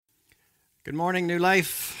Good morning, New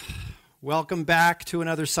Life. Welcome back to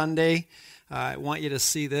another Sunday. I want you to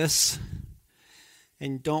see this.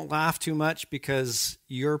 And don't laugh too much because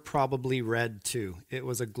you're probably red too. It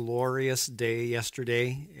was a glorious day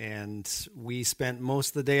yesterday, and we spent most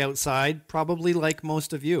of the day outside, probably like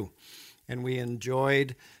most of you. And we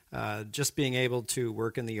enjoyed just being able to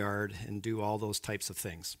work in the yard and do all those types of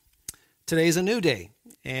things. Today's a new day,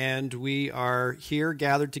 and we are here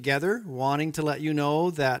gathered together wanting to let you know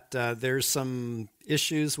that there's some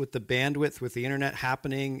issues with the bandwidth with the internet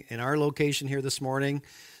happening in our location here this morning.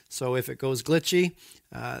 So if it goes glitchy,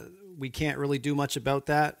 we can't really do much about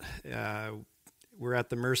that. We're at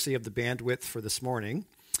the mercy of the bandwidth for this morning.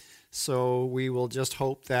 So we will just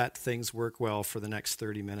hope that things work well for the next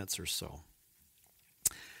 30 minutes or so.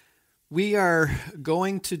 We are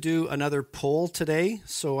going to do another poll today,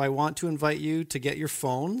 so I want to invite you to get your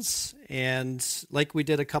phones, and like we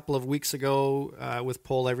did a couple of weeks ago with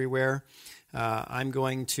Poll Everywhere, I'm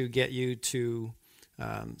going to get you to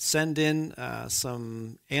send in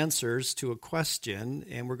some answers to a question,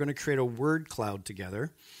 and we're going to create a word cloud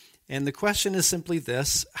together. And the question is simply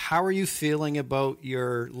this: how are you feeling about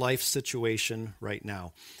your life situation right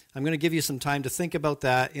now? I'm going to give you some time to think about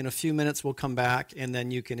that. In a few minutes, we'll come back, and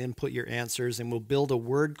then you can input your answers, and we'll build a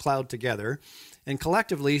word cloud together and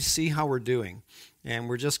collectively see how we're doing. And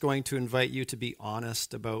we're just going to invite you to be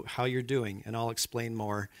honest about how you're doing, and I'll explain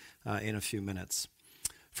more in a few minutes.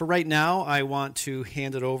 For right now, I want to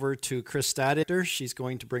hand it over to Chris Staditer. She's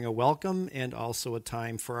going to bring a welcome and also a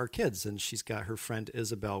time for our kids, and she's got her friend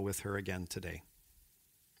Isabel with her again today.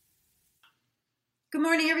 Good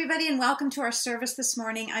morning, everybody, and welcome to our service this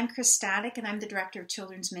morning. I'm Chris Static, and I'm the Director of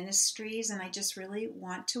Children's Ministries, and I just really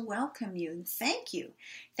want to welcome you and thank you.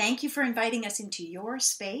 Thank you for inviting us into your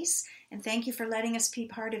space, and thank you for letting us be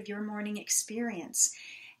part of your morning experience.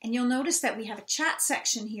 And you'll notice that we have a chat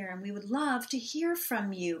section here, and we would love to hear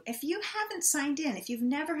from you. If you haven't signed in, if you've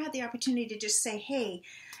never had the opportunity to just say hey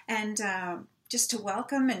and just to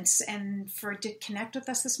welcome and to connect with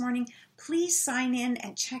us this morning, please sign in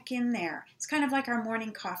and check in there. It's kind of like our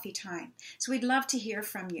morning coffee time. So we'd love to hear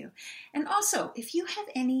from you. And also, if you have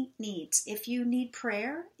any needs, if you need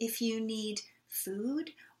prayer, if you need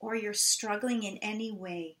food, or you're struggling in any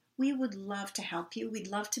way, we would love to help you. We'd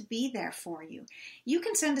love to be there for you. You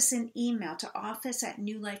can send us an email to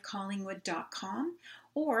office@newlifecollingwood.com,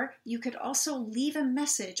 or you could also leave a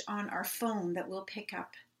message on our phone that we'll pick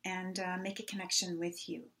up and make a connection with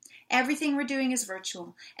you. Everything we're doing is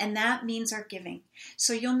virtual, and that means our giving.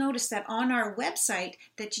 So you'll notice that on our website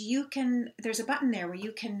that there's a button there where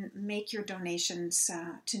you can make your donations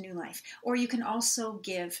to New Life, or you can also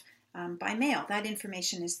give by mail. That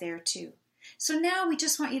information is there too. So now we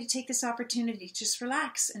just want you to take this opportunity to just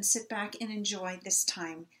relax and sit back and enjoy this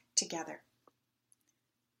time together.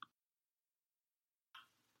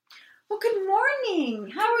 Well, good morning.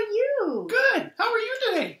 How are you? Good. How are you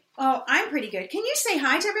today? Oh, I'm pretty good. Can you say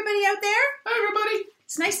hi to everybody out there? Hi, everybody.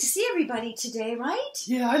 It's nice to see everybody today, right?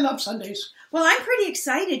 Yeah, I love Sundays. Well, I'm pretty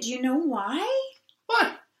excited. Do you know why?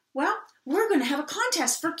 What? Well, we're going to have a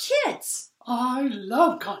contest for kids. I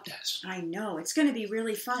love contests. I know. It's going to be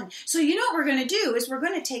really fun. So you know what we're going to do is we're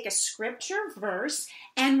going to take a scripture verse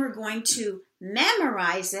and we're going to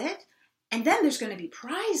memorize it. And then there's going to be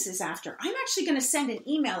prizes after. I'm actually going to send an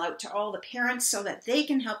email out to all the parents so that they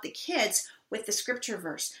can help the kids with the scripture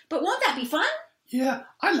verse. But won't that be fun? Yeah,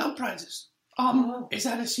 I love prizes. Is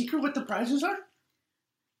that a secret what the prizes are?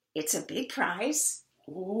 It's a big prize.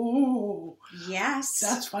 Oh. Yes.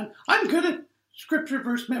 That's fun. I'm good at scripture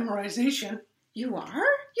verse memorization. You are?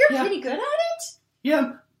 You're pretty good at it?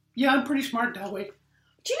 Yeah, I'm pretty smart that way.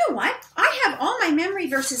 Do you know what? I have all my memory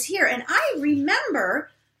verses here, and I remember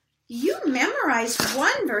you memorized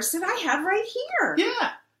one verse that I have right here.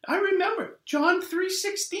 Yeah, I remember. John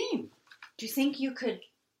 3:16. Do you think you could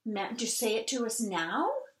just say it to us now?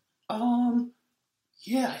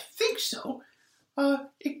 Yeah, I think so.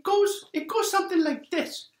 It goes something like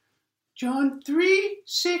this. John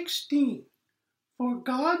 3:16. For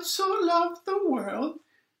God so loved the world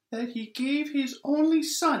that he gave his only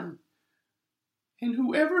Son, and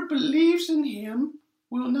whoever believes in him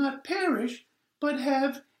will not perish, but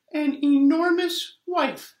have an enormous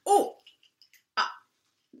life. Oh,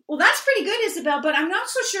 well, that's pretty good, Isabel, but I'm not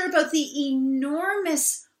so sure about the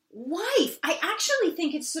enormous life. I actually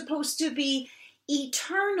think it's supposed to be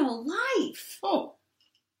eternal life. Oh,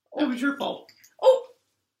 that was your fault. Oh,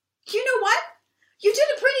 you know what? You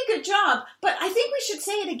did a pretty good job, but I think we should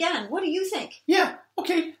say it again. What do you think? Yeah,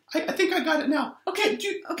 okay. I think I got it now. Okay,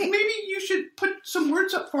 okay. Maybe you should put some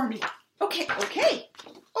words up for me. Okay.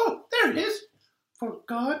 Oh, there it is. For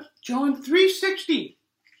God, John 3:16.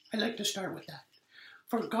 I like to start with that.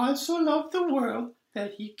 For God so loved the world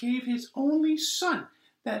that he gave his only Son,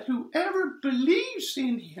 that whoever believes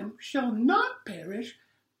in him shall not perish,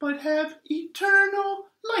 but have eternal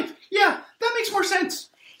life. Yeah, that makes more sense.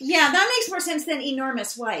 Yeah, that makes more sense than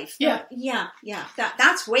enormous wife. Yeah. Yeah.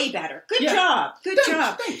 That's way better. Good job. Good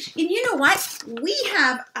job. Thanks. And you know what? We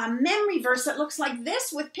have a memory verse that looks like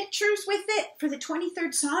this with pictures with it for the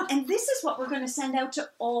 23rd Psalm. And this is what we're going to send out to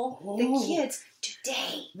all the kids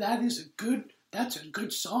today. That's a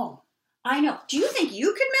good song. I know. Do you think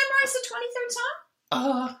you could memorize the 23rd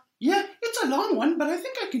Psalm? Yeah, it's a long one, but I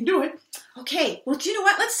think I can do it. Okay, well, do you know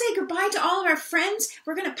what? Let's say goodbye to all of our friends.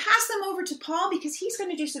 We're going to pass them over to Paul because he's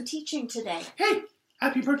going to do some teaching today. Hey,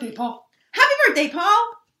 happy birthday, Paul. Happy birthday,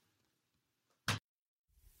 Paul.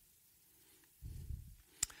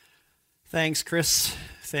 Thanks, Chris.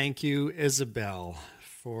 Thank you, Isabel,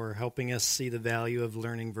 for helping us see the value of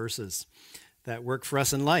learning verses that work for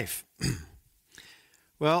us in life.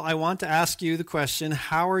 Well, I want to ask you the question,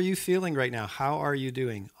 how are you feeling right now? How are you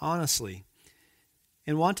doing, honestly?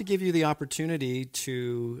 And want to give you the opportunity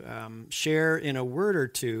to share in a word or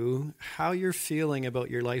two how you're feeling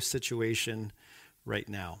about your life situation right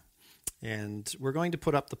now. And we're going to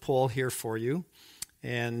put up the poll here for you.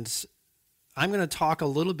 And I'm going to talk a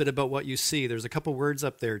little bit about what you see. There's a couple words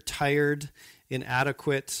up there, tired,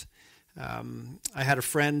 inadequate. I had a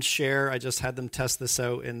friend share, I just had them test this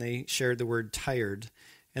out, and they shared the word tired.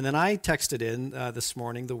 And then I texted in this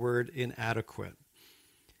morning the word inadequate.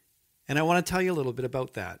 And I want to tell you a little bit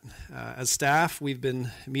about that. As staff, we've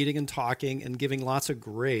been meeting and talking and giving lots of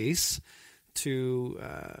grace to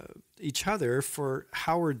each other for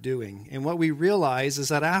how we're doing. And what we realize is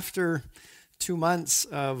that after 2 months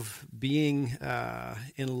of being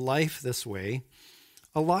in life this way,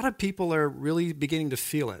 a lot of people are really beginning to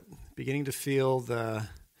feel it, beginning to feel the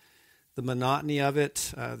monotony of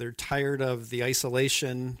it. They're tired of the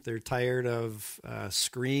isolation. They're tired of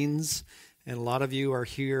screens. And a lot of you are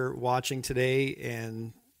here watching today,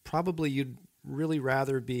 and probably you'd really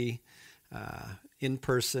rather be in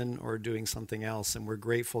person or doing something else. And we're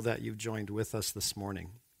grateful that you've joined with us this morning.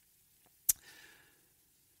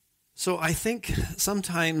 So I think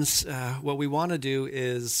sometimes what we want to do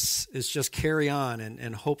is just carry on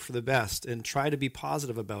and hope for the best and try to be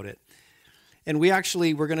positive about it. And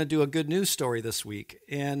we're going to do a good news story this week.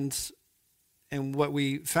 And what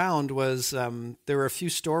we found was there were a few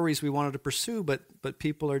stories we wanted to pursue, but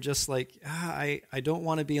people are just like, I don't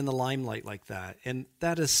want to be in the limelight like that. And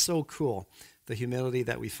that is so cool, the humility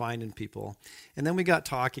that we find in people. And then we got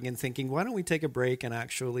talking and thinking, why don't we take a break and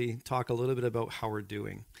actually talk a little bit about how we're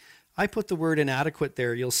doing? I put the word inadequate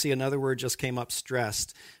there. You'll see another word just came up,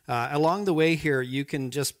 stressed. Along the way here, you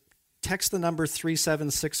can just text the number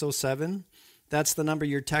 37607. That's the number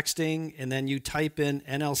you're texting, and then you type in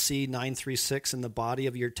NLC 936 in the body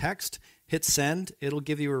of your text. Hit send. It'll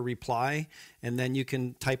give you a reply, and then you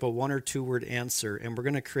can type a 1 or 2 word answer, and we're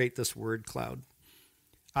going to create this word cloud.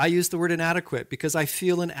 I use the word inadequate because I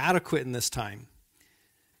feel inadequate in this time.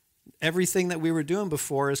 Everything that we were doing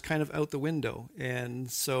before is kind of out the window, and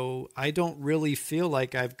so I don't really feel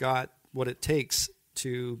like I've got what it takes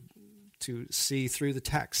to see through the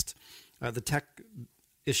tech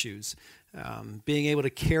issues. Being able to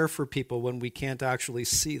care for people when we can't actually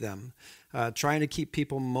see them, trying to keep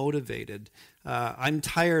people motivated. I'm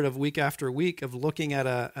tired of week after week of looking at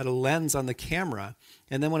a lens on the camera,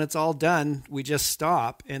 and then when it's all done, we just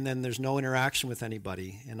stop, and then there's no interaction with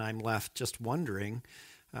anybody, and I'm left just wondering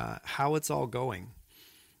how it's all going.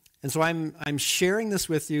 And so I'm sharing this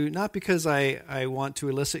with you, not because I want to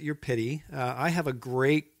elicit your pity. I have a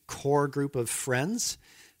great core group of friends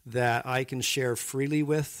that I can share freely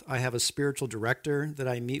with. I have a spiritual director that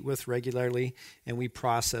I meet with regularly, and we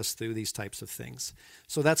process through these types of things.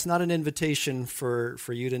 So that's not an invitation for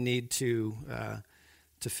you to need to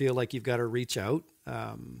feel like you've got to reach out,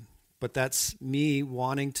 but that's me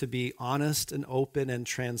wanting to be honest and open and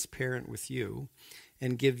transparent with you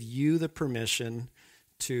and give you the permission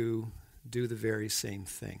to do the very same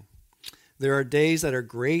thing. There are days that are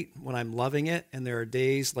great when I'm loving it, and there are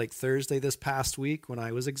days like Thursday this past week when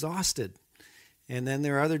I was exhausted. And then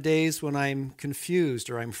there are other days when I'm confused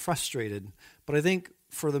or I'm frustrated. But I think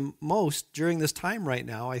for the most, during this time right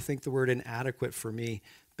now, I think the word inadequate for me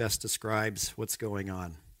best describes what's going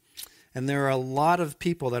on. And there are a lot of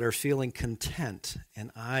people that are feeling content, and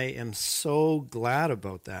I am so glad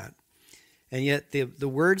about that. And yet the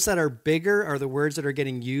words that are bigger are the words that are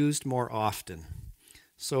getting used more often.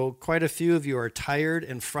 So quite a few of you are tired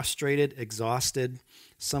and frustrated, exhausted.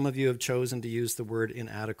 Some of you have chosen to use the word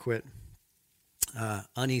inadequate,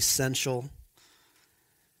 unessential,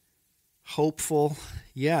 hopeful.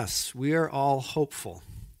 Yes, we are all hopeful.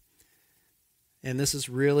 And this is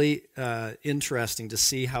really interesting to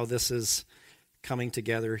see how this is coming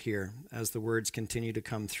together here as the words continue to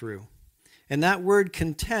come through. And that word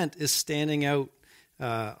content is standing out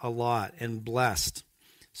a lot, and blessed.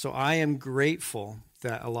 So I am grateful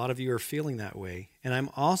that a lot of you are feeling that way. And I'm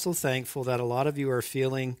also thankful that a lot of you are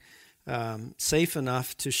feeling safe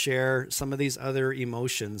enough to share some of these other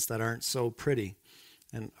emotions that aren't so pretty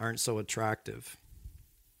and aren't so attractive.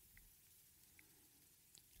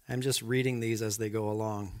 I'm just reading these as they go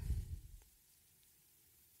along.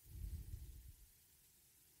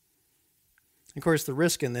 Of course, the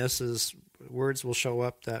risk in this is words will show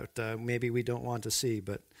up that maybe we don't want to see,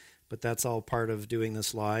 but that's all part of doing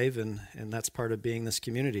this live, and that's part of being this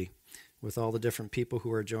community with all the different people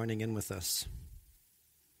who are joining in with us.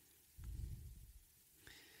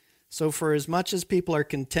 So for as much as people are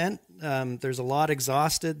content, there's a lot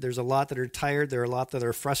exhausted, there's a lot that are tired, there are a lot that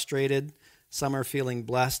are frustrated, some are feeling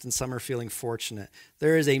blessed, and some are feeling fortunate.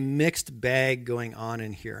 There is a mixed bag going on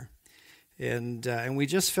in here. And we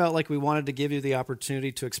just felt like we wanted to give you the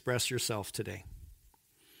opportunity to express yourself today.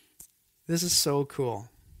 This is so cool.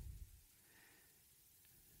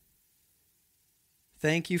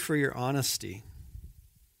 Thank you for your honesty.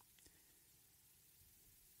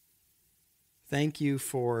 Thank you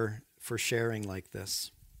for sharing like this.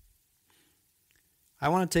 I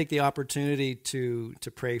want to take the opportunity to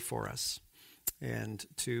pray for us and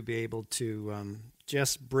to be able to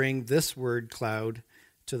just bring this word cloud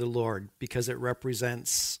to the Lord, because it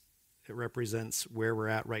represents where we're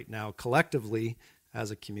at right now collectively as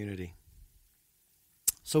a community.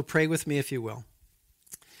 So pray with me if you will.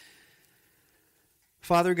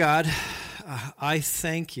 Father God, I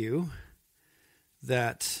thank you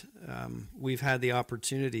that we've had the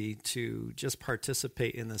opportunity to just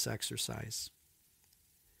participate in this exercise.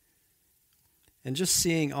 And just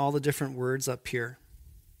seeing all the different words up here.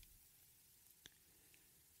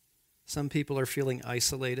 Some people are feeling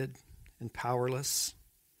isolated and powerless,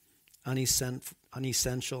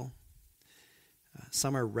 unessential.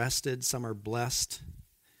 Some are rested, some are blessed.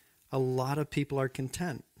 A lot of people are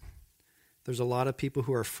content. There's a lot of people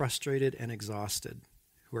who are frustrated and exhausted,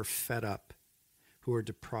 who are fed up, who are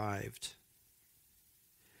deprived.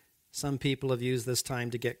 Some people have used this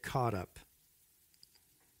time to get caught up.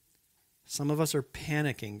 Some of us are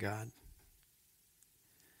panicking, God,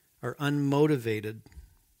 are unmotivated.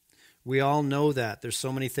 We all know that. There's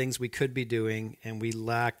so many things we could be doing, and we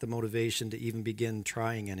lack the motivation to even begin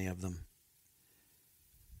trying any of them.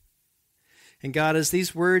 And God, as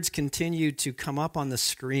these words continue to come up on the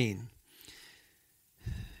screen,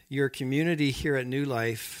 your community here at New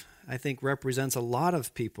Life, I think, represents a lot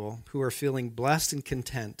of people who are feeling blessed and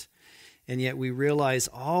content, and yet we realize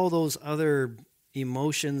all those other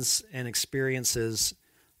emotions and experiences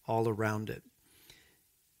all around it.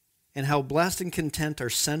 And how blessed and content are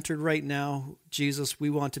centered right now, Jesus, we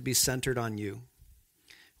want to be centered on you.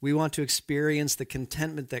 We want to experience the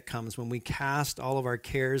contentment that comes when we cast all of our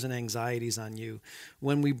cares and anxieties on you,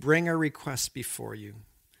 when we bring our requests before you.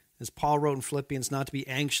 As Paul wrote in Philippians, not to be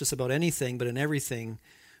anxious about anything, but in everything,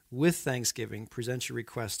 with thanksgiving, present your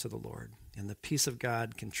requests to the Lord. And the peace of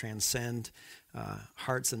God can transcend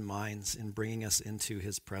hearts and minds in bringing us into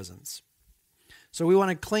his presence. So we want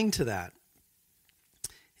to cling to that.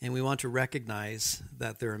 And we want to recognize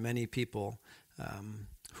that there are many people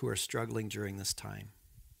who are struggling during this time.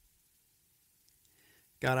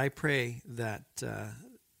 God, I pray that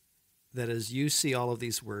as you see all of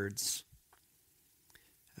these words,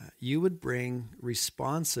 you would bring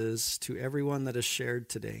responses to everyone that is shared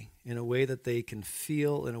today in a way that they can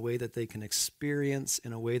feel, in a way that they can experience,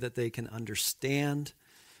 in a way that they can understand.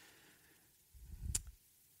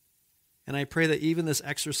 And I pray that even this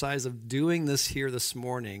exercise of doing this here this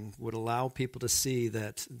morning would allow people to see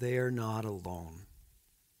that they are not alone.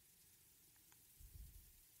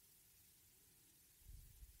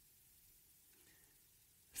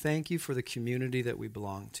 Thank you for the community that we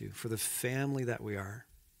belong to, for the family that we are,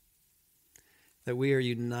 that we are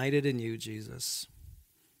united in you, Jesus,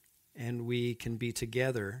 and we can be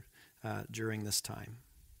together during this time.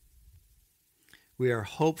 We are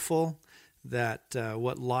hopeful that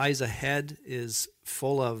what lies ahead is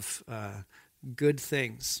full of good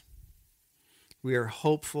things. We are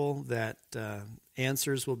hopeful that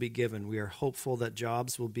answers will be given. We are hopeful that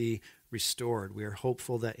jobs will be restored. We are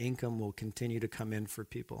hopeful that income will continue to come in for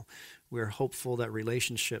people. We are hopeful that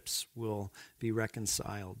relationships will be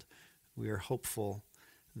reconciled. We are hopeful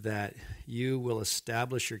that you will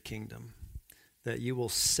establish your kingdom, that you will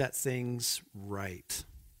set things right.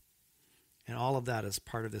 And all of that is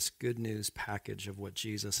part of this good news package of what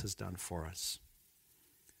Jesus has done for us.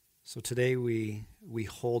 So today we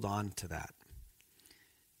hold on to that.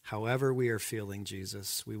 However we are feeling,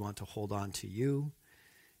 Jesus, we want to hold on to you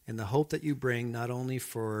and the hope that you bring, not only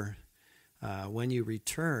for when you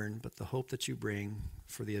return, but the hope that you bring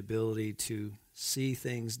for the ability to see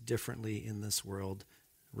things differently in this world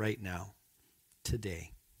right now,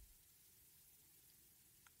 today.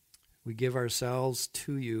 We give ourselves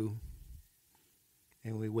to you,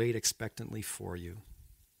 and we wait expectantly for you,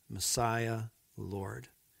 Messiah, Lord.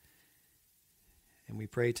 And we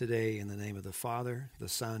pray today in the name of the Father, the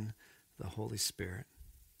Son, the Holy Spirit,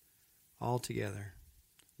 all together,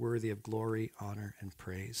 worthy of glory, honor, and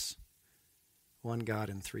praise. One God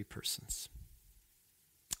in three persons.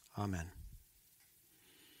 Amen.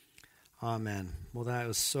 Amen. Well, that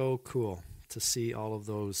was so cool to see all of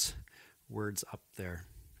those words up there.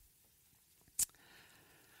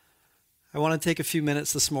 I want to take a few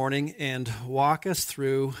minutes this morning and walk us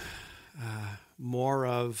through more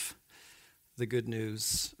of the good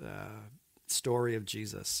news story of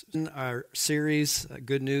Jesus. In our series,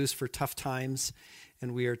 Good News for Tough Times,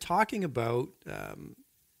 and we are talking about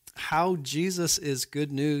how Jesus is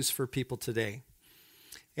good news for people today.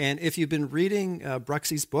 And if you've been reading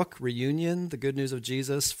Bruxy's book, Reunion, The Good News of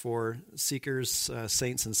Jesus for Seekers,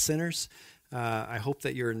 Saints, and Sinners, I hope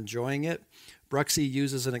that you're enjoying it. Bruxy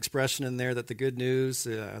uses an expression in there that the good news,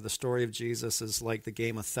 the story of Jesus, is like the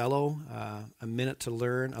game Othello, a minute to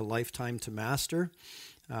learn, a lifetime to master.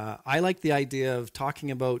 I like the idea of talking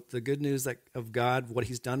about the good news of God, what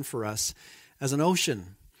he's done for us, as an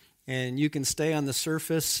ocean. And you can stay on the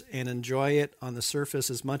surface and enjoy it on the surface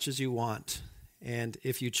as much as you want. And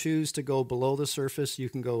if you choose to go below the surface, you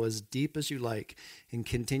can go as deep as you like and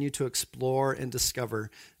continue to explore and discover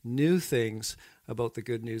new things about the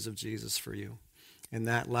good news of Jesus for you. And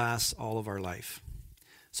that lasts all of our life.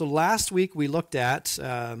 So last week we looked at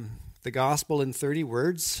the gospel in 30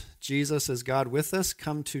 words. Jesus is God with us,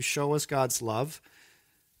 come to show us God's love.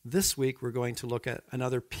 This week we're going to look at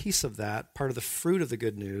another piece of that. Part of the fruit of the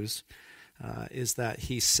good news is that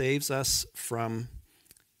he saves us from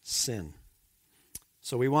sin.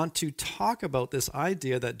 So we want to talk about this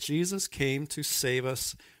idea that Jesus came to save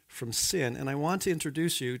us from sin. And I want to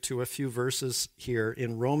introduce you to a few verses here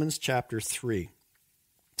in Romans chapter 3.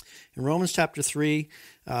 In Romans chapter 3,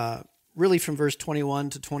 really from verse 21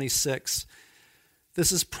 to 26,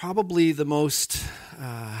 this is probably the most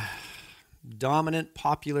dominant,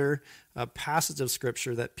 popular passage of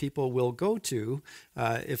Scripture that people will go to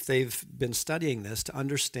if they've been studying this to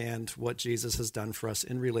understand what Jesus has done for us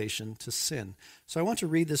in relation to sin. So I want to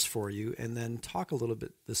read this for you and then talk a little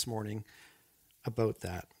bit this morning about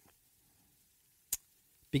that.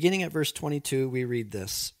 Beginning at verse 22, we read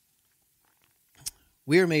this.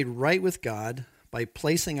 We are made right with God by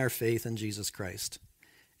placing our faith in Jesus Christ.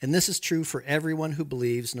 And this is true for everyone who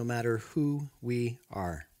believes, no matter who we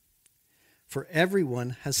are. For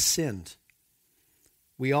everyone has sinned.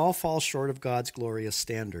 We all fall short of God's glorious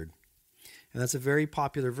standard. And that's a very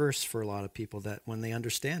popular verse for a lot of people that when they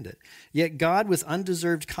understand it. Yet God, with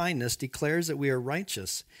undeserved kindness, declares that we are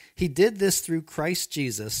righteous. He did this through Christ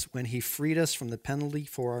Jesus when he freed us from the penalty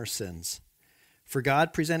for our sins. For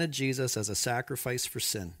God presented Jesus as a sacrifice for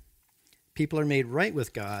sin. People are made right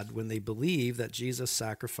with God when they believe that Jesus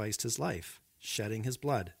sacrificed his life, shedding his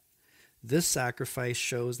blood. This sacrifice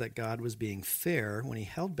shows that God was being fair when he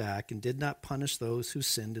held back and did not punish those who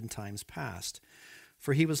sinned in times past.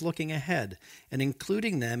 For he was looking ahead and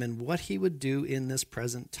including them in what he would do in this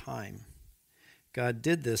present time. God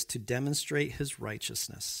did this to demonstrate his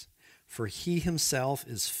righteousness. For he himself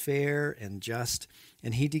is fair and just,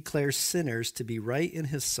 and he declares sinners to be right in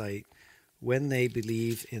his sight when they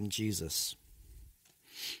believe in Jesus.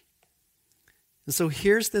 And so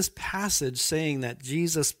here's this passage saying that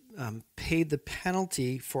Jesus paid the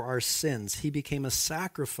penalty for our sins. He became a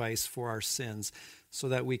sacrifice for our sins so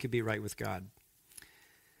that we could be right with God.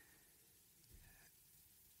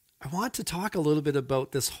 I want to talk a little bit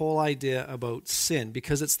about this whole idea about sin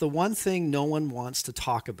because it's the one thing no one wants to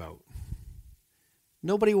talk about.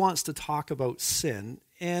 Nobody wants to talk about sin,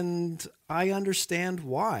 and I understand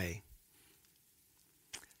why.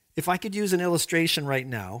 If I could use an illustration right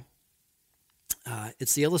now,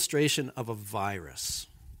 it's the illustration of a virus,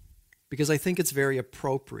 because I think it's very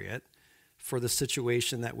appropriate for the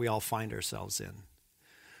situation that we all find ourselves in.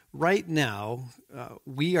 Right now,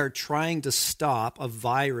 we are trying to stop a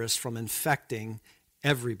virus from infecting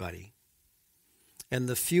everybody. And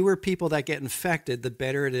the fewer people that get infected, the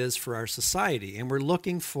better it is for our society. And we're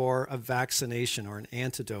looking for a vaccination or an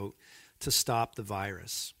antidote to stop the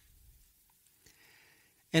virus.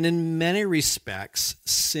 And in many respects,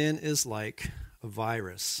 sin is like a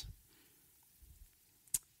virus.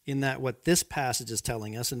 In that what this passage is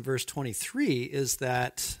telling us in verse 23 is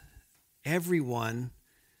that everyone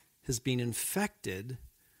has been infected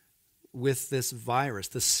with this virus,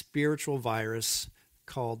 the spiritual virus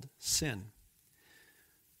called sin.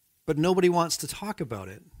 But nobody wants to talk about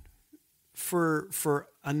it for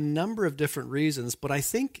a number of different reasons. But I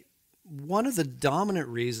think one of the dominant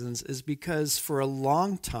reasons is because for a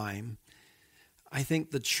long time, I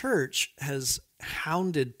think the church has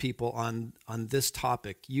hounded people on this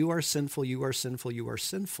topic. You are sinful, you are sinful, you are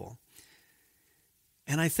sinful.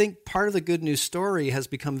 And I think part of the good news story has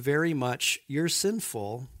become very much, you're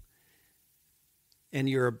sinful and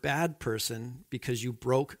you're a bad person because you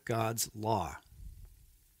broke God's law.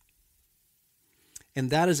 And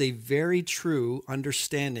that is a very true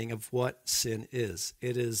understanding of what sin is.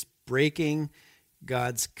 It is breaking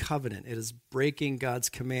God's covenant. It is breaking God's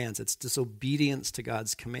commands. It's disobedience to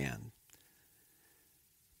God's command.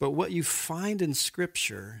 But what you find in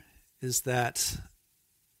Scripture is that,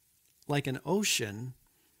 like an ocean,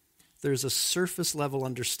 there's a surface level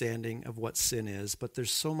understanding of what sin is, but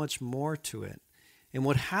there's so much more to it. And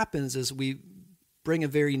what happens is we bring a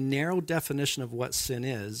very narrow definition of what sin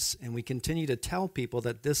is, and we continue to tell people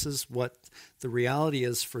that this is what the reality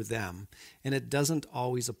is for them, and it doesn't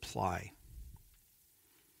always apply.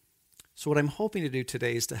 So what I'm hoping to do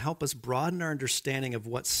today is to help us broaden our understanding of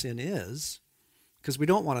what sin is, because we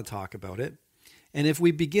don't want to talk about it. And if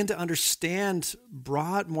we begin to understand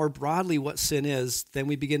more broadly what sin is, then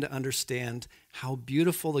we begin to understand how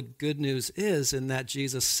beautiful the good news is in that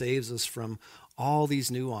Jesus saves us from all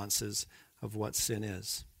these nuances of what sin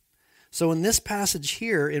is. So in this passage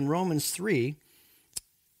here in Romans 3,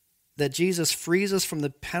 that Jesus frees us from the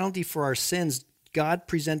penalty for our sins, God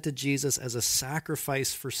presented Jesus as a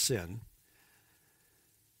sacrifice for sin.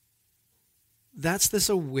 That's this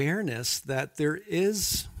awareness that there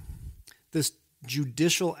is this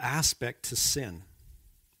judicial aspect to sin.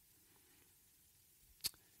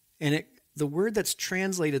 And the word that's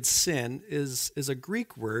translated sin is a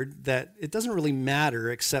Greek word that it doesn't really matter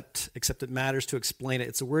except it matters to explain it.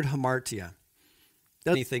 It's a word hamartia.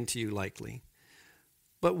 Doesn't anything to you likely.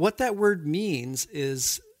 But what that word means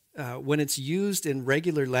is when it's used in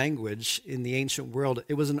regular language in the ancient world,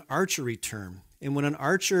 it was an archery term. And when an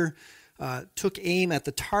archer took aim at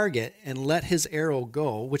the target and let his arrow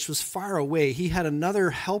go, which was far away, he had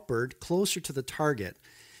another helper closer to the target,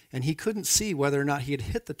 and he couldn't see whether or not he had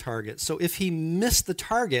hit the target. So if he missed the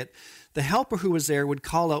target, the helper who was there would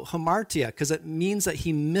call out hamartia, because it means that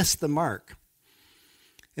he missed the mark.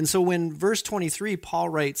 And so when verse 23,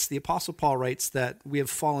 the Apostle Paul writes that we have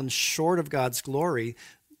fallen short of God's glory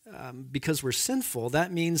because we're sinful,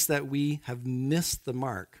 that means that we have missed the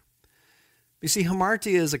mark. You see,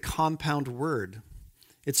 hamartia is a compound word.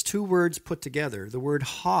 It's two words put together. The word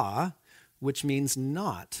ha, which means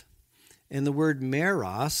not, and the word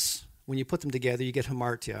meros, when you put them together, you get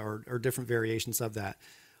hamartia or different variations of that.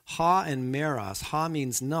 Ha and meros. Ha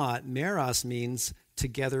means not. Meros means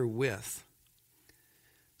together with.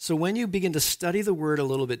 So when you begin to study the word a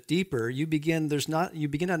little bit deeper, you begin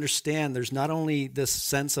to understand there's not only this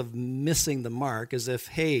sense of missing the mark, as if,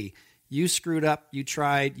 hey, you screwed up, you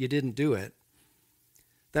tried, you didn't do it.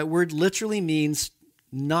 That word literally means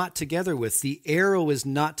not together with. The arrow is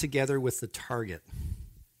not together with the target.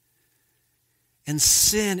 And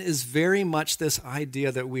sin is very much this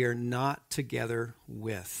idea that we are not together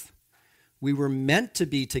with. We were meant to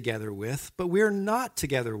be together with, but we are not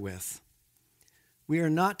together with. We are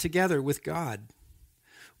not together with God.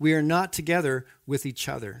 We are not together with each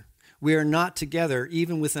other. We are not together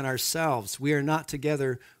even within ourselves. We are not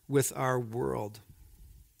together with our world.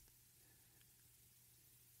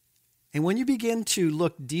 And when you begin to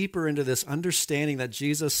look deeper into this understanding that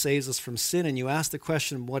Jesus saves us from sin, and you ask the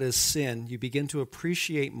question, what is sin? You begin to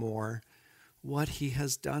appreciate more what he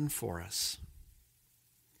has done for us.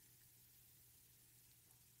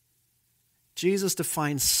 Jesus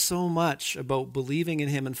defines so much about believing in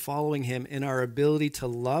him and following him in our ability to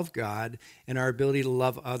love God and our ability to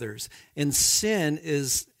love others. And sin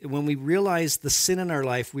is, when we realize the sin in our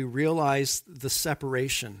life, we realize the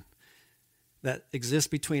separation that exists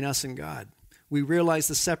between us and God. We realize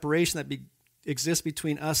the separation that exists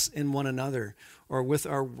between us and one another or with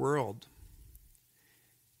our world.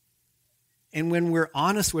 And when we're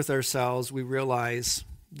honest with ourselves, we realize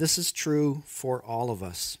this is true for all of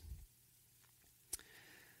us.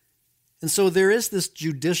 And so there is this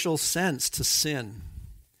judicial sense to sin,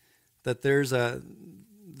 that there's a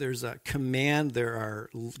command, there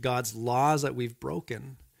are God's laws that we've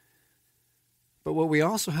broken. But what we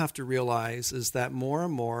also have to realize is that more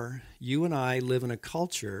and more, you and I live in a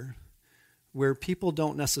culture where people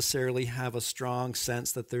don't necessarily have a strong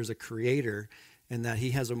sense that there's a creator and that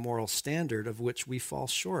he has a moral standard of which we fall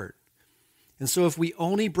short. And so if we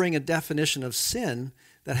only bring a definition of sin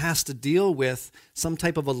that has to deal with some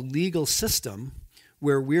type of a legal system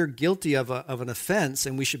where we're guilty of an offense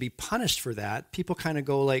and we should be punished for that, people kind of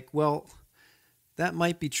go like, well, that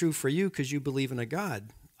might be true for you because you believe in a God.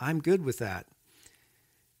 I'm good with that.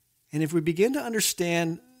 And if we begin to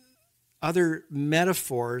understand other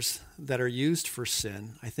metaphors that are used for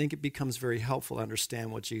sin, I think it becomes very helpful to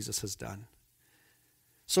understand what Jesus has done.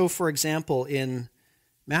 So, for example, in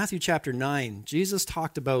Matthew chapter 9, Jesus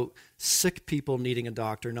talked about sick people needing a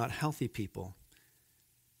doctor, not healthy people.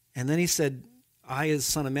 And then he said, I, as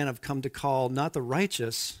Son of Man, have come to call not the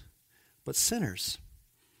righteous, but sinners.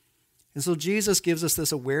 And so Jesus gives us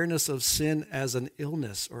this awareness of sin as an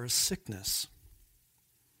illness or a sickness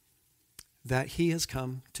that he has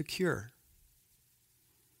come to cure.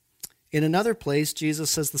 In another place, Jesus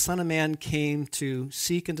says the Son of Man came to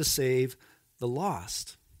seek and to save the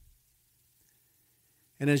lost.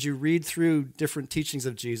 And as you read through different teachings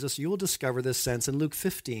of Jesus, you will discover this sense in Luke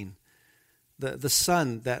 15. The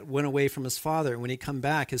son that went away from his father, and when he come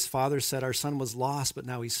back, his father said, our son was lost, but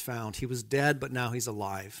now he's found. He was dead, but now he's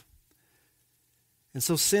alive. And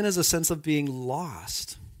so sin is a sense of being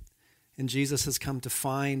lost. And Jesus has come to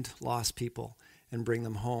find lost people and bring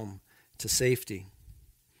them home to safety.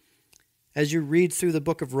 As you read through the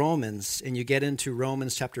book of Romans and you get into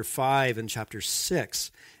Romans chapter 5 and chapter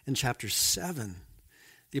 6 and chapter 7,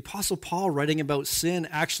 the Apostle Paul, writing about sin,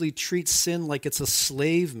 actually treats sin like it's a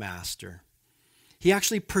slave master. He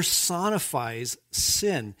actually personifies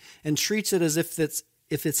sin and treats it as if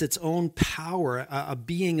it's its own power, a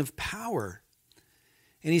being of power.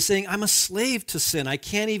 And he's saying, I'm a slave to sin. I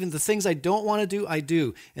can't even, the things I don't want to do, I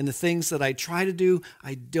do. And the things that I try to do,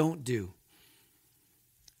 I don't do.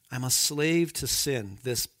 I'm a slave to sin,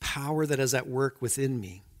 this power that is at work within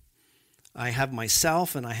me. I have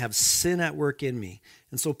myself and I have sin at work in me.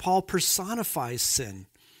 And so Paul personifies sin.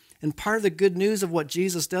 And part of the good news of what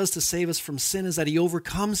Jesus does to save us from sin is that he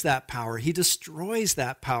overcomes that power. He destroys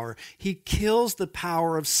that power. He kills the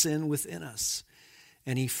power of sin within us.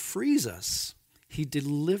 And he frees us. He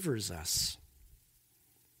delivers us.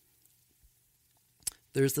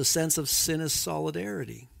 There's the sense of sin as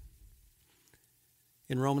solidarity.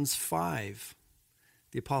 In Romans 5,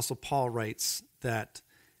 the Apostle Paul writes that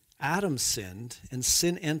Adam sinned, and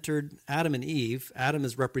sin entered Adam and Eve. Adam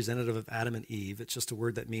is representative of Adam and Eve. It's just a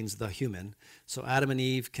word that means the human. So Adam and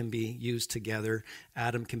Eve can be used together.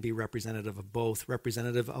 Adam can be representative of both,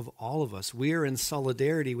 representative of all of us. We are in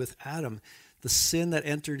solidarity with Adam. The sin that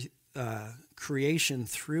entered creation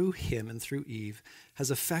through him and through Eve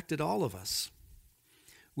has affected all of us.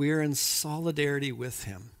 We are in solidarity with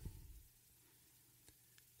him.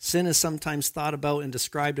 Sin is sometimes thought about and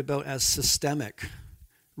described about as systemic.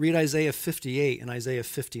 Read Isaiah 58 and Isaiah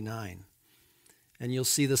 59, and you'll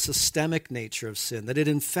see the systemic nature of sin, that it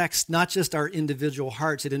infects not just our individual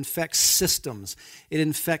hearts, it infects systems, it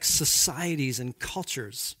infects societies and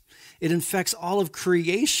cultures. It infects all of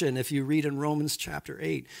creation if you read in Romans chapter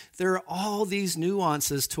 8. There are all these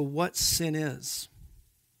nuances to what sin is.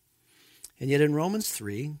 And yet in Romans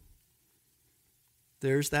 3,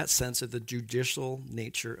 there's that sense of the judicial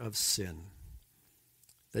nature of sin,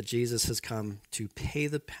 that Jesus has come to pay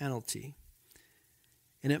the penalty.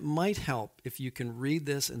 And it might help if you can read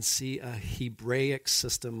this and see a Hebraic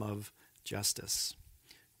system of justice,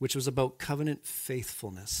 which was about covenant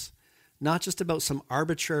faithfulness, not just about some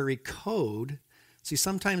arbitrary code. See,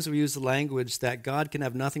 sometimes we use the language that God can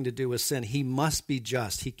have nothing to do with sin. He must be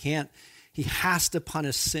just. He has to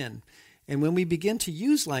punish sin. And when we begin to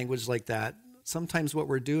use language like that, sometimes what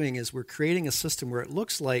we're doing is we're creating a system where it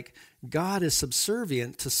looks like God is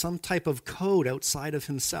subservient to some type of code outside of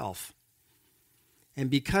himself.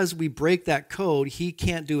 And because we break that code, he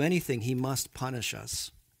can't do anything. He must punish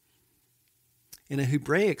us. In a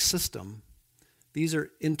Hebraic system, these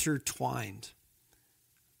are intertwined.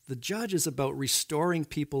 The judge is about restoring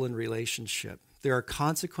people in relationship. There are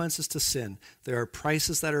consequences to sin. There are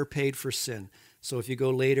prices that are paid for sin. So if you go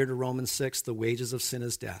later to Romans 6, the wages of sin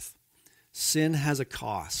is death. Sin has a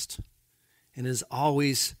cost and is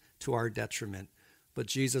always to our detriment, but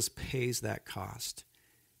Jesus pays that cost.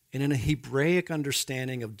 And in a Hebraic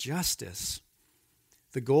understanding of justice,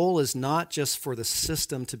 the goal is not just for the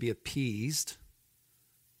system to be appeased,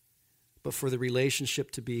 but for the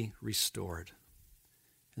relationship to be restored.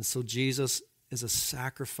 And so Jesus is a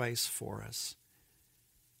sacrifice for us.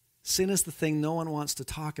 Sin is the thing no one wants to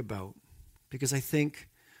talk about, because I think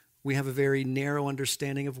we have a very narrow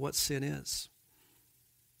understanding of what sin is.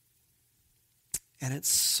 And it's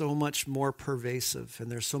so much more pervasive,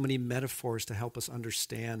 and there's so many metaphors to help us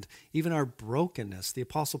understand even our brokenness. The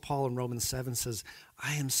Apostle Paul in Romans 7 says,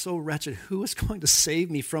 I am so wretched. Who is going to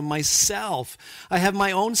save me from myself? I have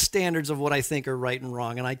my own standards of what I think are right and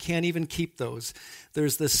wrong, and I can't even keep those.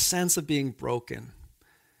 There's this sense of being broken.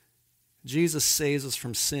 Jesus saves us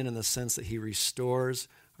from sin in the sense that he restores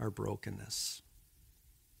our brokenness.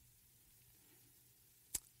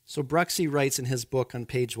 So Bruxy writes in his book on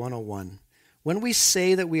page 101, when we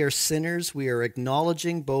say that we are sinners, we are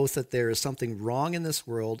acknowledging both that there is something wrong in this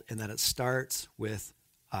world and that it starts with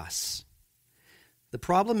us. The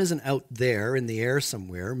problem isn't out there in the air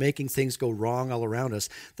somewhere, making things go wrong all around us.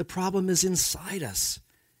 The problem is inside us.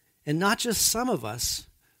 And not just some of us,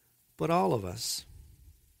 but all of us.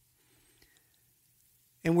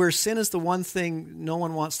 And where sin is the one thing no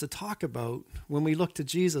one wants to talk about, when we look to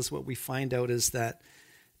Jesus, what we find out is that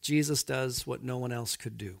Jesus does what no one else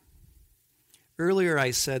could do. Earlier I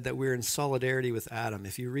said that we're in solidarity with Adam.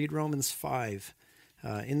 If you read Romans 5,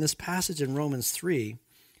 in this passage in Romans 3,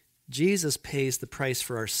 Jesus pays the price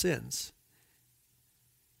for our sins.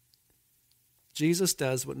 Jesus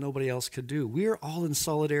does what nobody else could do. We are all in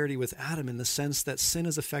solidarity with Adam in the sense that sin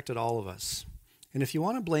has affected all of us. And if you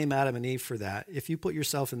want to blame Adam and Eve for that, if you put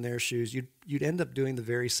yourself in their shoes, you'd end up doing the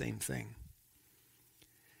very same thing.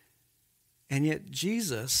 And yet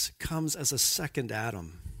Jesus comes as a second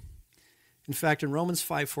Adam. In fact, in Romans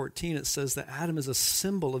 5:14, it says that Adam is a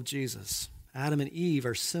symbol of Jesus. Adam and Eve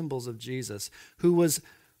are symbols of Jesus, who was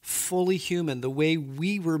fully human, the way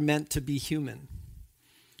we were meant to be human.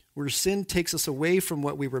 Where sin takes us away from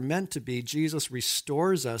what we were meant to be, Jesus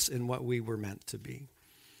restores us in what we were meant to be.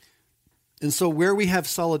 And so where we have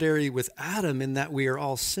solidarity with Adam in that we are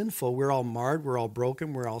all sinful, we're all marred, we're all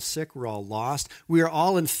broken, we're all sick, we're all lost, we are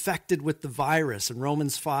all infected with the virus. In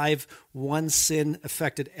Romans 5, one sin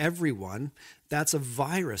affected everyone. That's a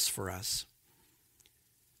virus for us.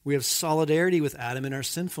 We have solidarity with Adam in our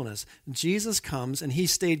sinfulness. Jesus comes and he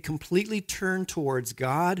stayed completely turned towards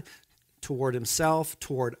God, toward himself,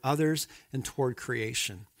 toward others, and toward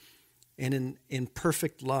creation. And in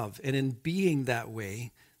perfect love. And in being that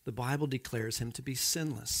way, the Bible declares him to be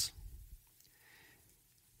sinless.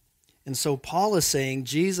 And so Paul is saying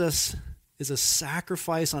Jesus is a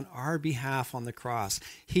sacrifice on our behalf on the cross.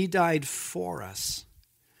 He died for us,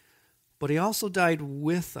 but he also died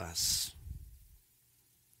with us.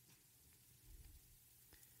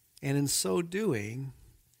 And in so doing,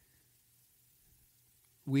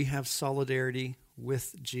 we have solidarity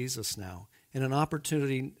with Jesus now, and an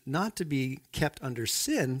opportunity not to be kept under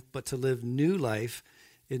sin, but to live new life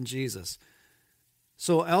in Jesus.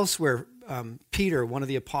 So elsewhere, Peter, one of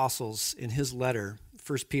the apostles, in his letter,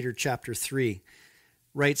 1 Peter chapter 3,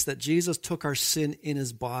 writes that Jesus took our sin in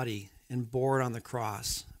his body and bore it on the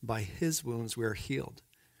cross. By his wounds we are healed.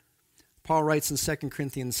 Paul writes in 2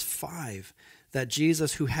 Corinthians 5 that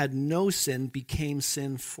Jesus, who had no sin, became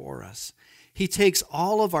sin for us. He takes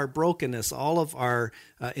all of our brokenness, all of our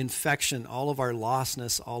infection, all of our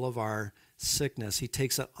lostness, all of our sickness. He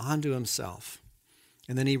takes it onto himself.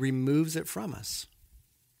 And then he removes it from us.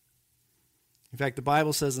 In fact, the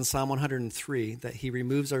Bible says in Psalm 103 that he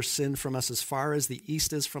removes our sin from us as far as the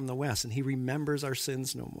east is from the west, and he remembers our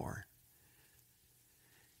sins no more.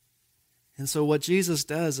 And so what Jesus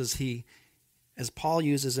does is he, as Paul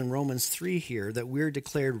uses in Romans 3 here, that we're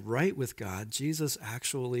declared right with God, Jesus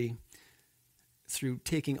actually, through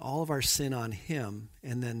taking all of our sin on him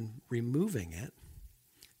and then removing it,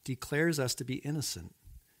 declares us to be innocent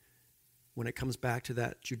when it comes back to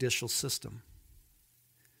that judicial system.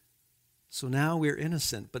 So now we're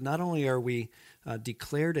innocent, but not only are we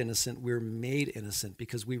declared innocent, we're made innocent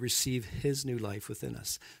because we receive his new life within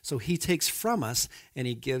us. So he takes from us and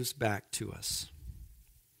he gives back to us.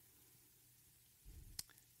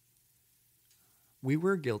 We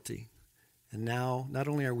were guilty, and now not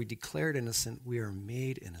only are we declared innocent, we are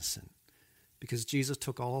made innocent. Because Jesus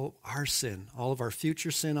took all our sin, all of our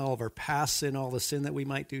future sin, all of our past sin, all the sin that we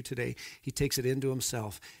might do today, he takes it into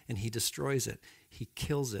himself and he destroys it. He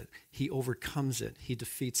kills it. He overcomes it. He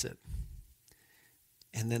defeats it.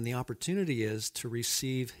 And then the opportunity is to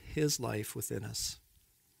receive his life within us.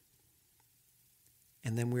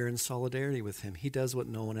 And then we're in solidarity with him. He does what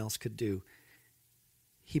no one else could do.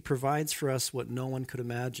 He provides for us what no one could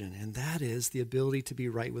imagine, and that is the ability to be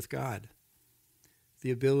right with God.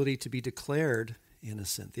 The ability to be declared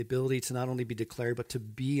innocent, the ability to not only be declared, but to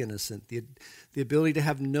be innocent, the ability to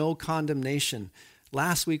have no condemnation.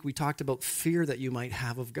 Last week we talked about fear that you might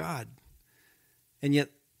have of God. And yet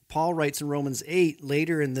Paul writes in Romans 8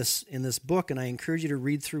 later in this book, and I encourage you to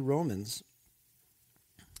read through Romans.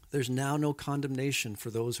 There's now no condemnation for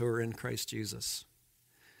those who are in Christ Jesus.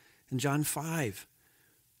 In John 5,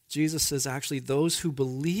 Jesus says, actually, those who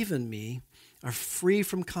believe in me are free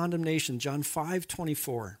from condemnation. John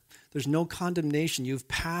 5:24. There's no condemnation. You've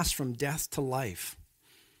passed from death to life.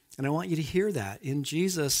 And I want you to hear that. In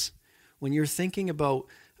Jesus, when you're thinking about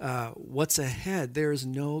what's ahead, there is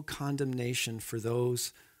no condemnation for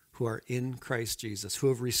those who are in Christ Jesus, who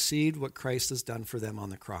have received what Christ has done for them on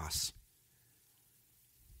the cross.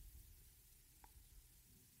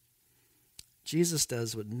 Jesus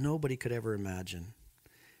does what nobody could ever imagine.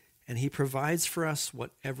 And he provides for us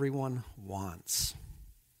what everyone wants.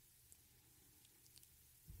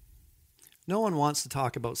 No one wants to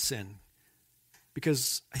talk about sin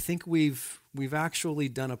because I think we've actually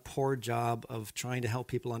done a poor job of trying to help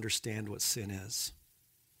people understand what sin is.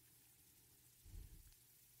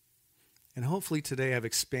 And hopefully today I've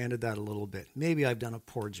expanded that a little bit. Maybe I've done a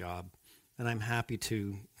poor job, and I'm happy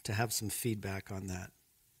to have some feedback on that.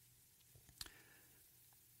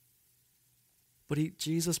 But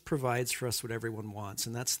Jesus provides for us what everyone wants,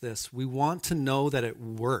 and that's this. We want to know that it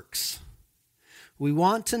works. We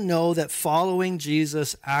want to know that following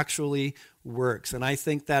Jesus actually works. And I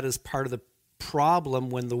think that is part of the problem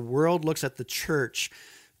when the world looks at the church.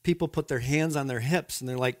 People put their hands on their hips, and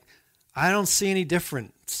they're like, I don't see any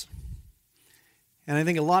difference. And I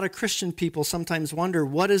think a lot of Christian people sometimes wonder,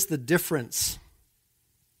 what is the difference?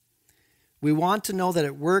 We want to know that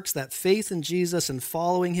it works, that faith in Jesus and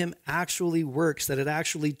following him actually works, that it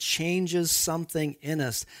actually changes something in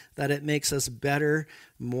us, that it makes us better,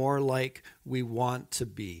 more like we want to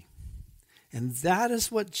be. And that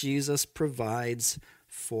is what Jesus provides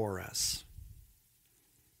for us.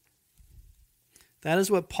 That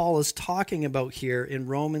is what Paul is talking about here in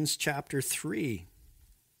Romans chapter 3.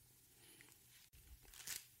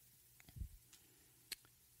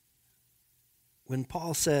 When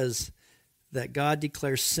Paul says that God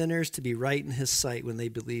declares sinners to be right in his sight when they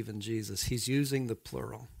believe in Jesus, he's using the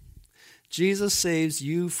plural. Jesus saves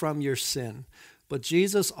you from your sin, but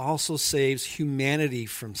Jesus also saves humanity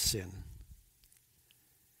from sin.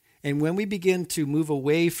 And when we begin to move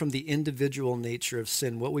away from the individual nature of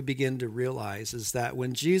sin, what we begin to realize is that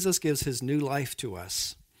when Jesus gives his new life to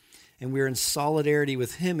us, and we're in solidarity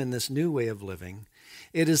with him in this new way of living,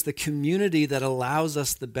 it is the community that allows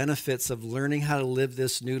us the benefits of learning how to live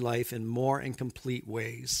this new life in more and complete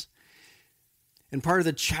ways. And part of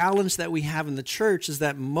the challenge that we have in the church is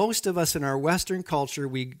that most of us in our Western culture,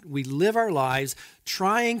 we live our lives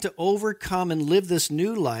trying to overcome and live this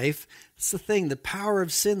new life. It's the thing, the power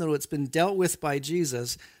of sin, though it's been dealt with by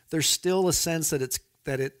Jesus, there's still a sense that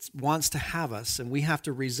it wants to have us, and we have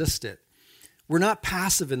to resist it. We're not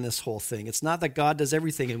passive in this whole thing. It's not that God does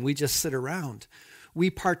everything and we just sit around. We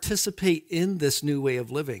participate in this new way of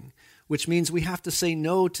living, which means we have to say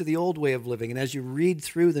no to the old way of living. And as you read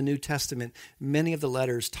through the New Testament, many of the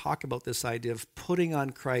letters talk about this idea of putting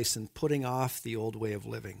on Christ and putting off the old way of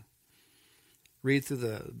living. Read through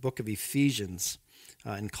the book of Ephesians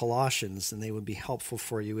and Colossians, and they would be helpful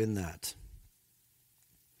for you in that.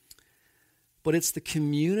 But it's the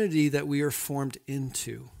community that we are formed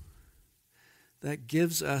into that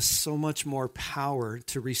gives us so much more power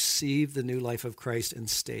to receive the new life of Christ and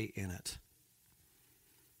stay in it.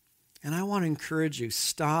 And I want to encourage you,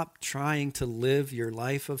 stop trying to live your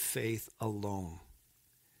life of faith alone.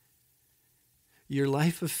 Your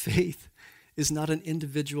life of faith is not an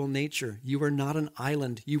individual nature. You are not an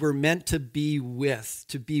island. You were meant to be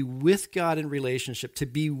with God in relationship, to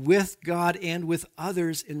be with God and with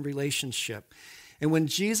others in relationship. And when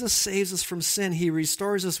Jesus saves us from sin, he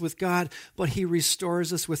restores us with God, but he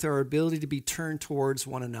restores us with our ability to be turned towards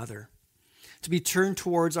one another, to be turned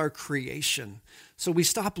towards our creation. So we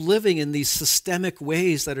stop living in these systemic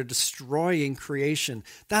ways that are destroying creation.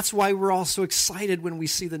 That's why we're all so excited when we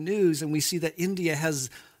see the news and we see that India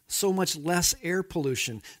has so much less air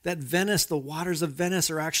pollution, that Venice, the waters of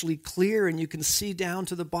Venice are actually clear and you can see down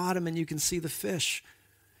to the bottom and you can see the fish.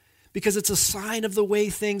 Because it's a sign of the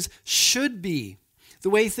way things should be, the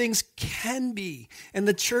way things can be. And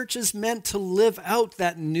the church is meant to live out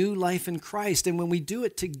that new life in Christ. And when we do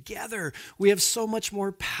it together, we have so much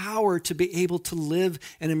more power to be able to live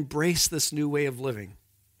and embrace this new way of living.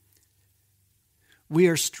 We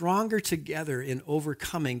are stronger together in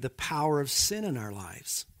overcoming the power of sin in our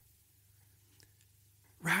lives,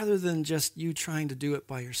 rather than just you trying to do it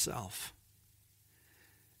by yourself.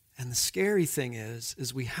 And the scary thing is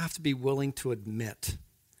we have to be willing to admit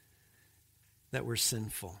that we're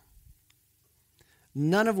sinful.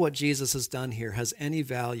 None of what Jesus has done here has any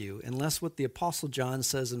value unless what the Apostle John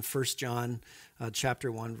says in 1 John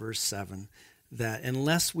chapter 1, verse 7, that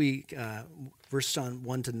unless we, 1 John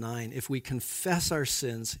 1 to 9, if we confess our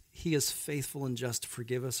sins, he is faithful and just to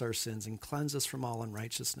forgive us our sins and cleanse us from all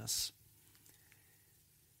unrighteousness.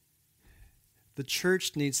 The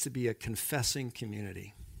church needs to be a confessing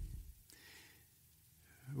community.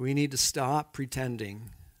 We need to stop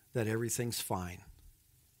pretending that everything's fine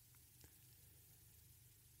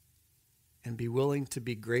and be willing to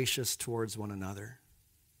be gracious towards one another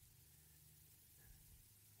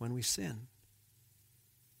when we sin,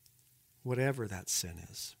 whatever that sin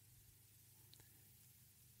is.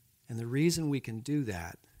 And the reason we can do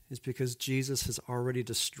that is because Jesus has already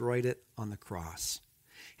destroyed it on the cross,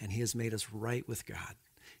 and he has made us right with God.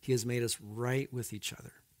 He has made us right with each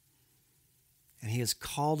other. And he has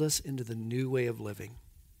called us into the new way of living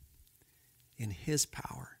in his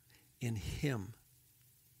power, in him.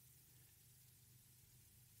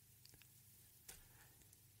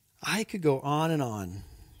 I could go on,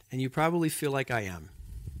 and you probably feel like I am.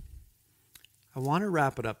 I want to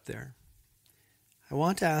wrap it up there. I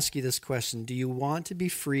want to ask you this question. Do you want to be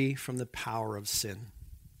free from the power of sin?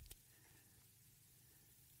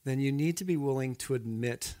 Then you need to be willing to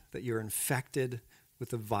admit that you're infected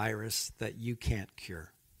with a virus that you can't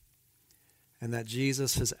cure, and that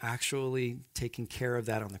Jesus has actually taken care of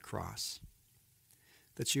that on the cross.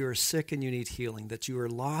 That you are sick and you need healing, that you are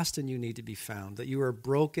lost and you need to be found, that you are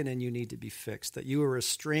broken and you need to be fixed, that you are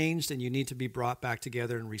estranged and you need to be brought back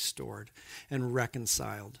together and restored and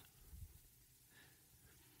reconciled.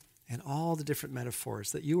 And all the different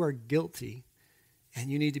metaphors, that you are guilty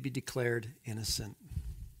and you need to be declared innocent.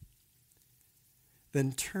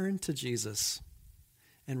 Then turn to Jesus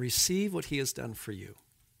and receive what he has done for you.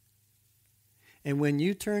 And when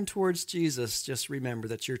you turn towards Jesus, just remember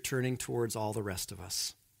that you're turning towards all the rest of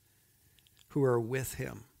us who are with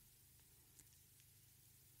him.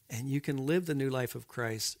 And you can live the new life of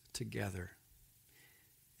Christ together.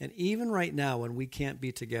 And even right now, when we can't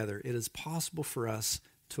be together, it is possible for us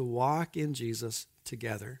to walk in Jesus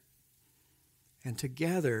together. And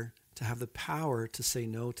together to have the power to say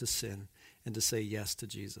no to sin and to say yes to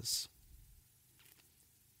Jesus.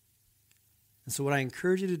 And so what I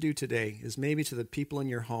encourage you to do today is maybe to the people in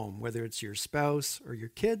your home, whether it's your spouse or your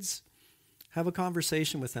kids, have a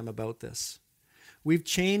conversation with them about this. We've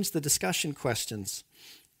changed the discussion questions,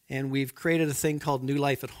 and we've created a thing called New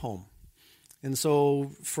Life at Home. And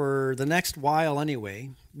so for the next while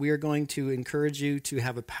anyway, we are going to encourage you to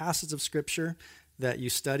have a passage of Scripture that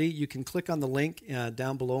you study. You can click on the link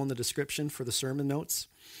down below in the description for the sermon notes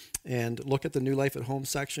and look at the New Life at Home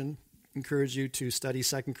section. Encourage you to study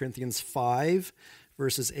 2 Corinthians 5,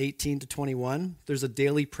 verses 18 to 21. There's a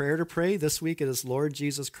daily prayer to pray. This week it is, Lord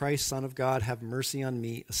Jesus Christ, Son of God, have mercy on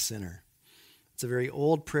me, a sinner. It's a very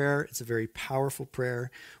old prayer. It's a very powerful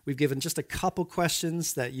prayer. We've given just a couple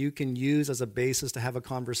questions that you can use as a basis to have a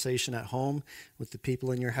conversation at home with the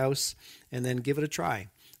people in your house, and then give it a try.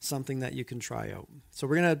 Something that you can try out. So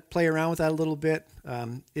we're going to play around with that a little bit.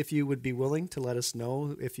 If you would be willing to let us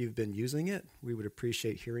know if you've been using it, we would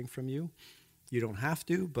appreciate hearing from you. You don't have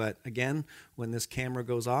to, but again, when this camera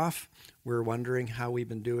goes off, we're wondering how we've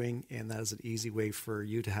been doing, and that is an easy way for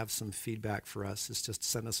you to have some feedback for us, is just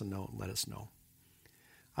send us a note and let us know.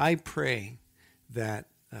 I pray that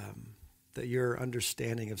that your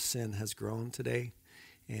understanding of sin has grown today,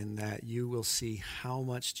 and that you will see how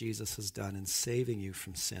much Jesus has done in saving you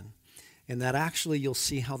from sin. And that actually you'll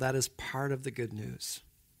see how that is part of the good news.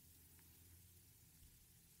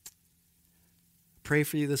 Pray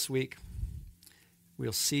for you this week.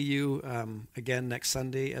 We'll see you again next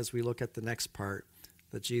Sunday as we look at the next part,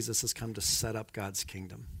 that Jesus has come to set up God's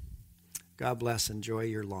kingdom. God bless. Enjoy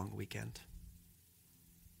your long weekend.